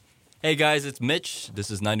Hey guys, it's Mitch. This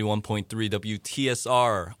is 91.3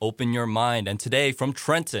 WTSR. Open your mind. And today from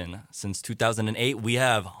Trenton, since 2008, we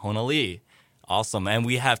have Hona Lee. Awesome. And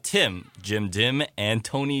we have Tim, Jim Dim, and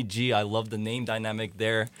Tony G. I love the name dynamic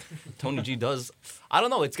there. Tony G does, I don't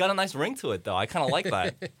know, it's got a nice ring to it though. I kind of like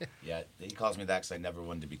that. Yeah, he calls me that because I never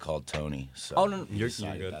wanted to be called Tony. So Oh, no, you're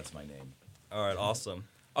decided good. That's my name. All right, awesome.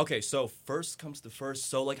 Okay, so first comes to first.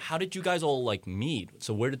 So like, how did you guys all like meet?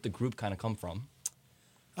 So where did the group kind of come from?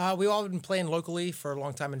 We all been playing locally for a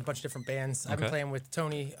long time in a bunch of different bands. I've been Okay. playing with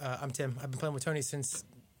Tony. I'm Tim. I've been playing with Tony since,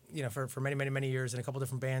 for many years in a couple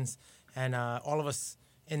different bands. And all of us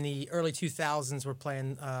in the early 2000s were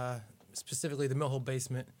playing specifically the Mill Hill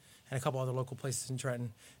Basement and a couple other local places in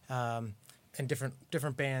Trenton, and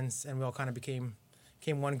different bands. And we all kind of became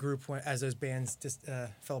one group as those bands just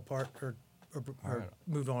fell apart or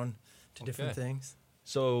moved on to different Okay. things.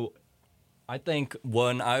 So I think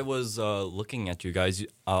when I was looking at you guys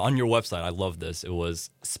on your website, I love this. It was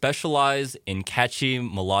specialize in catchy,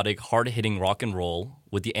 melodic, hard-hitting rock and roll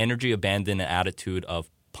with the energy, abandon, and attitude of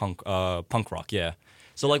punk rock. Yeah.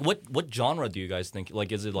 So like, what genre do you guys think?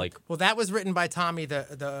 Like, is it like? Well, that was written by Tommy,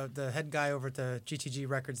 the head guy over at the GTG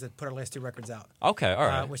Records that put our last two records out. Okay, all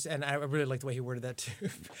right. And I really like the way he worded that too.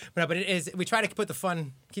 but it is, we try to put the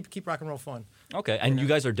fun, keep rock and roll fun. Okay, and you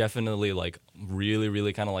guys are definitely like really,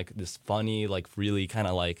 really kind of like this funny, like really kind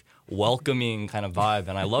of like welcoming kind of vibe,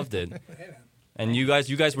 and I loved it. And you guys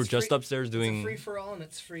were just free, upstairs doing. It's a free for all, and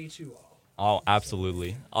it's free to all. Oh,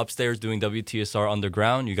 absolutely. Upstairs doing WTSR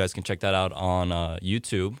Underground. You guys can check that out on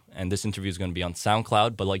YouTube. And this interview is going to be on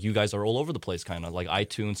SoundCloud. But like, you guys are all over the place, kind of like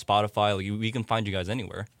iTunes, Spotify. Like, we can find you guys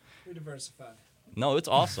anywhere. We diversify. No, it's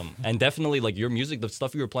awesome. And definitely, like, your music, the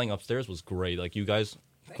stuff you were playing upstairs was great. Like, you guys,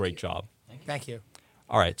 great job. Thank you.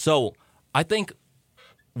 All right. So I think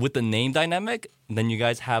with the name dynamic, then you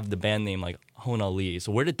guys have the band name like Hona Lee.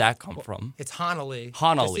 So where did that come from? It's Hana Lee.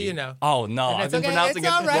 Hana Just so Lee. you know. Oh, no. And I've it's been okay, pronouncing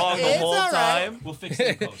it's it all right, wrong the it's whole all right. time. We'll fix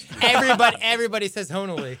it in post. Everybody says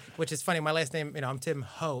Hona Lee, which is funny. My last name, I'm Tim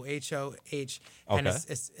Ho, H-O-H. And,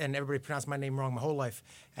 Okay. and everybody pronounced my name wrong my whole life.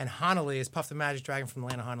 And Hana Lee is Puff the Magic Dragon from the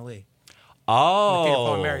land of Hana Lee. The Peter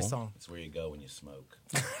Paul and Mary Oh. song. That's where you go when you smoke.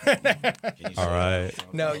 Can you All right.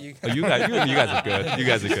 No, you. Oh, you guys are good. You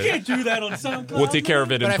guys are good. Can't do that on SoundCloud. We'll take care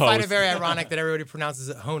of it But in I post. find it very ironic that everybody pronounces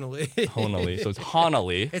it Hona Lee. Hona Lee. So it's Hana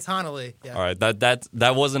Lee. It's Hana Lee. Yeah. All right,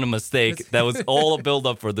 that wasn't a mistake. That was all a build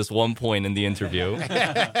up for this one point in the interview.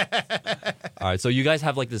 All right, so you guys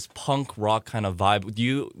have like this punk rock kind of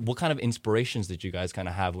vibe. What kind of inspirations did you guys kind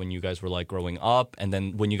of have when you guys were like growing up, and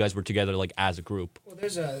then when you guys were together like as a group? Well,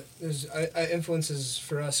 there's influences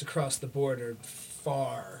for us across the board are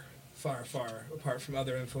far apart from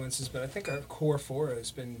other influences, but I think our core four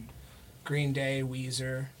has been Green Day,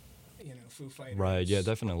 Weezer, Foo Fighters. Right. Yeah.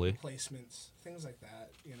 Definitely. Replacements, things like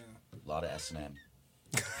that. A lot of S&M.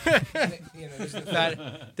 There's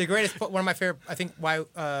the The greatest, one of my favorite, I think why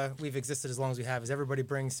we've existed as long as we have is everybody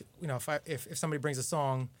brings, if somebody brings a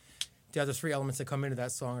song, the other three elements that come into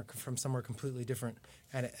that song are from somewhere completely different,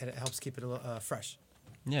 and it helps keep it fresh.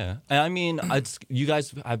 Yeah. And I mean, you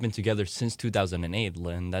guys have been together since 2008,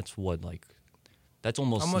 Lynn. That's what that's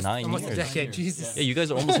almost 9 almost years. a decade. Jesus. Yeah, you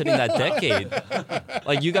guys are almost hitting that decade.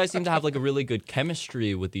 Like, you guys seem to have like a really good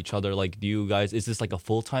chemistry with each other. Like, is this like a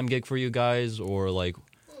full-time gig for you guys, or like?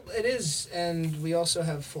 It is, and we also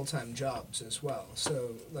have full-time jobs as well.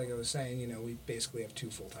 So, like I was saying, we basically have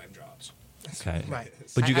 2 full-time jobs. Okay. Right.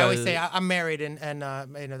 But you I always guys- say I'm married, and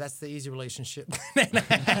that's the easy relationship.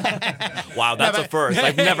 Wow, that's a first.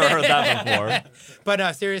 I've never heard that before.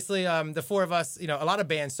 But seriously, the four of us, a lot of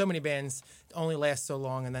bands, so many bands only last so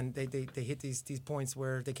long, and then they hit these points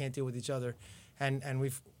where they can't deal with each other, and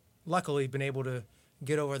we've luckily been able to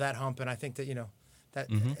get over that hump, and I think that that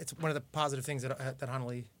it's one of the positive things that Hana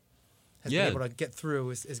Lee has Yeah. been able to get through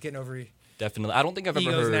is getting over Definitely. I don't think I've ever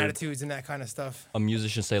egos and heard attitudes and that kind of stuff. a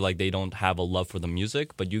musician say like they don't have a love for the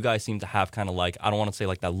music, but you guys seem to have kind of like, I don't want to say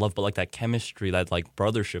like that love, but like that chemistry, that like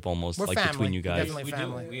brothership almost, We're like family. between you guys. Definitely We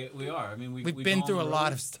family. do. We are. I mean, We've been through a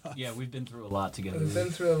lot of stuff. Yeah, we've been through a lot together. We've been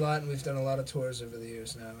through a lot, and we've done a lot of tours over the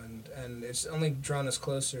years now, and it's only drawn us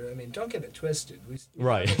closer. I mean, don't get it twisted.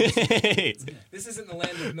 Right. This isn't the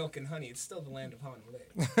land of milk and honey. It's still the land of Hana Lee.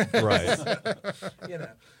 Right.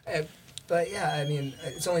 But yeah, I mean,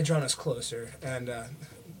 it's only drawn us closer, and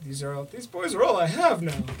these boys are all I have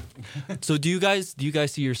now. So do you guys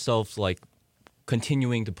see yourselves like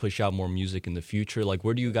continuing to push out more music in the future? Like,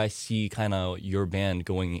 where do you guys see kind of your band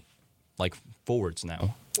going like forwards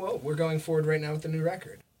now? Well, we're going forward right now with the new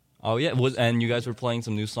record. Oh yeah, and you guys were playing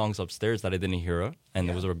some new songs upstairs that I didn't hear, and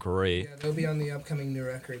it was great. Yeah, they'll be on the upcoming new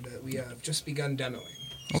record that we have just begun demoing.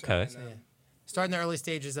 Okay. So, starting the early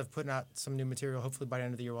stages of putting out some new material. Hopefully by the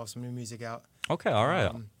end of the year we'll have some new music out. Okay, all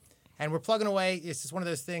right. And we're plugging away. It's just one of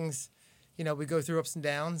those things, we go through ups and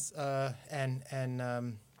downs, and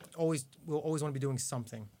we'll always want to be doing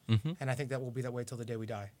something. Mm-hmm. And I think that will be that way till the day we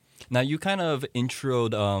die. Now you kind of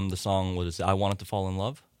introed the song. What is it? I Wanted to Fall in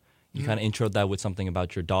Love. You kind of introed that with something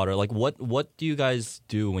about your daughter. Like, what do you guys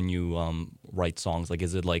do when you write songs? Like,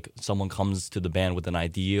 is it like someone comes to the band with an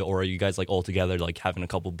idea, or are you guys like all together, like having a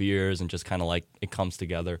couple beers and just kind of like it comes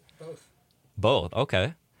together? Both. Both.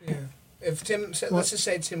 Okay. Yeah. If let's just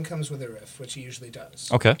say Tim comes with a riff, which he usually does.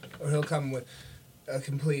 Okay. Or he'll come with a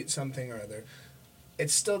complete something or other.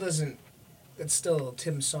 It still doesn't. It's still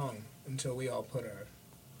Tim's song until we all put our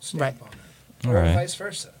stamp on it, or Right. vice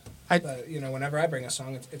versa. But whenever I bring a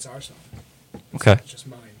song, it's our song. Okay. It's just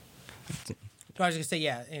mine. So I was just gonna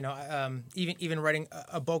say, even writing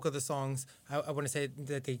a bulk of the songs, I want to say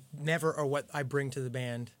that they never are what I bring to the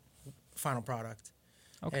band final product.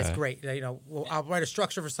 Okay. And it's great. I'll write a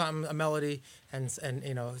structure for something, a melody, and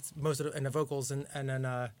it's most of the vocals, and then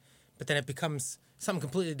but then it becomes something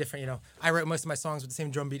completely different. I write most of my songs with the same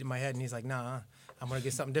drum beat in my head, and he's like, "Nah, I'm gonna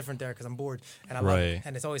get something different there because I'm bored," and I love it. Right.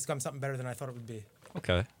 And it's always come something better than I thought it would be.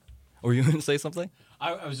 Okay. Were you going to say something?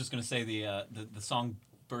 I was just going to say the song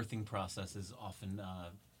birthing process is often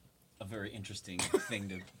a very interesting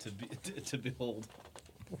thing to behold.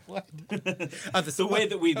 What? The way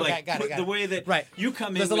that we Okay, got it. the way that Right. you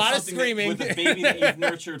come in There's a with lot of something screaming. with a baby that you've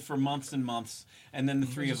nurtured for months and months, and then the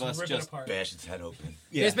three of us Rip it just apart. Bash its head open.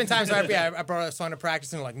 yeah. There's been times where I brought a song to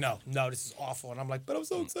practice and they're like, no, this is awful. And I'm like, but I'm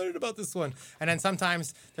so excited about this one. And then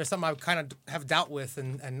sometimes there's something I kind of have dealt with,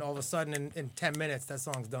 and all of a sudden in 10 minutes, that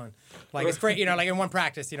song's done. Like, it's great, like in one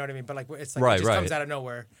practice, you know what I mean? But like, it's like, Right, it just right. comes out of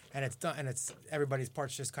nowhere and it's done, and it's everybody's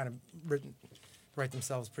parts just kind of write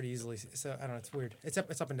themselves pretty easily. So I don't know, it's weird. It's up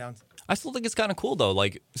and down. I still think it's kind of cool though.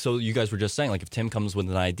 Like, so you guys were just saying, like, if Tim comes with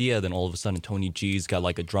an idea, then all of a sudden Tony G's got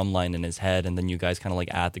like a drum line in his head, and then you guys kind of like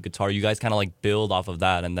add the guitar. You guys kind of like build off of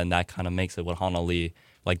that, and then that kind of makes it what Hana Lee,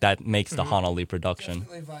 like that makes the Hana Lee production.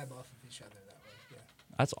 Definitely vibe off of each other that way. Yeah.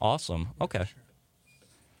 That's awesome. Okay.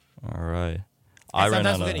 Sure. All right. And I ran sometimes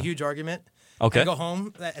out we get in a of. huge argument. Okay. I go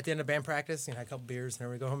home at the end of band practice, a couple beers, and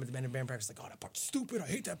then we go home at the end of band practice, like, oh, that part's stupid. I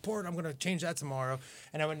hate that part. I'm going to change that tomorrow.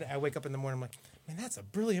 And I wake up in the morning, I'm like, man, that's a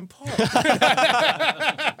brilliant part.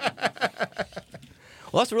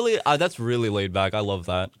 Well, that's really laid back. I love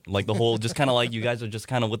that. Like the whole, just kind of like you guys are just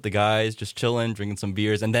kind of with the guys, just chilling, drinking some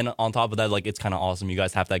beers, and then on top of that, like it's kind of awesome. You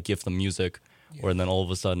guys have that gift of music, where then all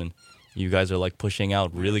of a sudden, you guys are like pushing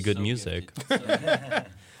out really good So music. gifted.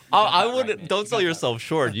 I would don't sell yourself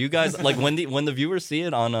short. You guys like when the viewers see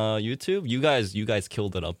it on YouTube, you guys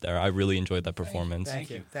killed it up there. I really enjoyed that performance. Thank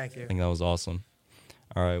you. I think that was awesome.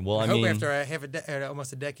 All right. Well, I I hope mean, after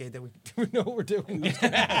almost a decade that we know what we're doing.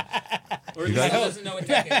 Or You he guys- doesn't know what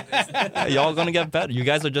decade it is. y'all gonna get better. You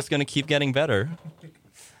guys are just gonna keep getting better.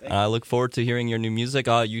 I look forward to hearing your new music.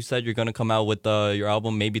 You said you're gonna come out with your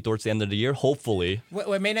album maybe towards the end of the year, hopefully.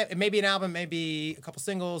 Well, it may be an album, maybe a couple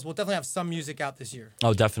singles. We'll definitely have some music out this year.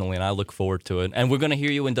 Oh, definitely, and I look forward to it. And we're gonna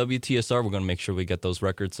hear you in WTSR. We're gonna make sure we get those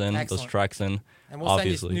records in, those Excellent. tracks in. And we'll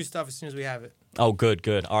obviously. send you new stuff as soon as we have it. Oh, good.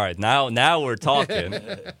 All right, now we're talking.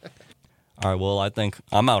 All right, well, I think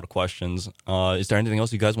I'm out of questions. Is there anything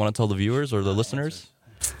else you guys want to tell the viewers or the listeners?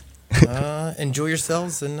 Enjoy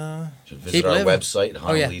yourselves and Should keep visit our living. website,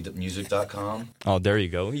 Oh, yeah. honollymusic.com. Oh, there you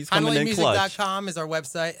go. He's coming in clutch. HonollyMusic.com is our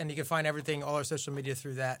website, and you can find everything, all our social media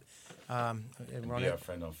through that. And we're Be on, our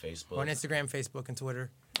friend on Facebook. we're on Instagram, Facebook, and Twitter.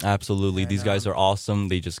 Absolutely. These guys are awesome.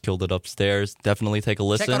 They just killed it upstairs. Definitely take a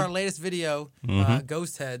listen. Check out our latest video,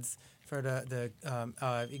 Ghost Heads. For you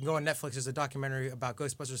can go on Netflix. There's a documentary about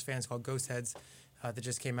Ghostbusters fans called Ghost Heads that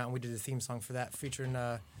just came out, and we did the theme song for that, featuring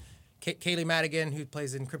Kaylee Madigan, who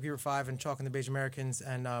plays in Crypt Keeper 5 and Chalk and the Beige Americans,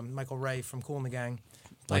 and Michael Ray from Cool and the Gang.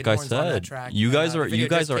 Like Played I horns on that said, track. you And, guys the are- video you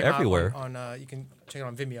guys just are came out everywhere. On you can check it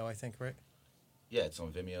on Vimeo, I think, right? Yeah, it's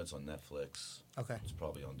on Vimeo. It's on Netflix. Okay. It's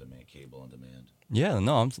probably on demand, cable on demand. Yeah,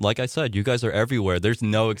 no, like I said, you guys are everywhere. There's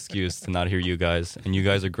no excuse to not hear you guys, and you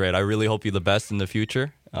guys are great. I really hope you the best in the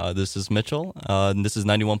future. This is Mitchell, and this is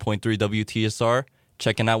 91.3 WTSR.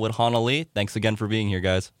 Checking out with Hana Lee. Thanks again for being here,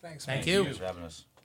 guys. Thanks. Thank man. you. Thanks for having us.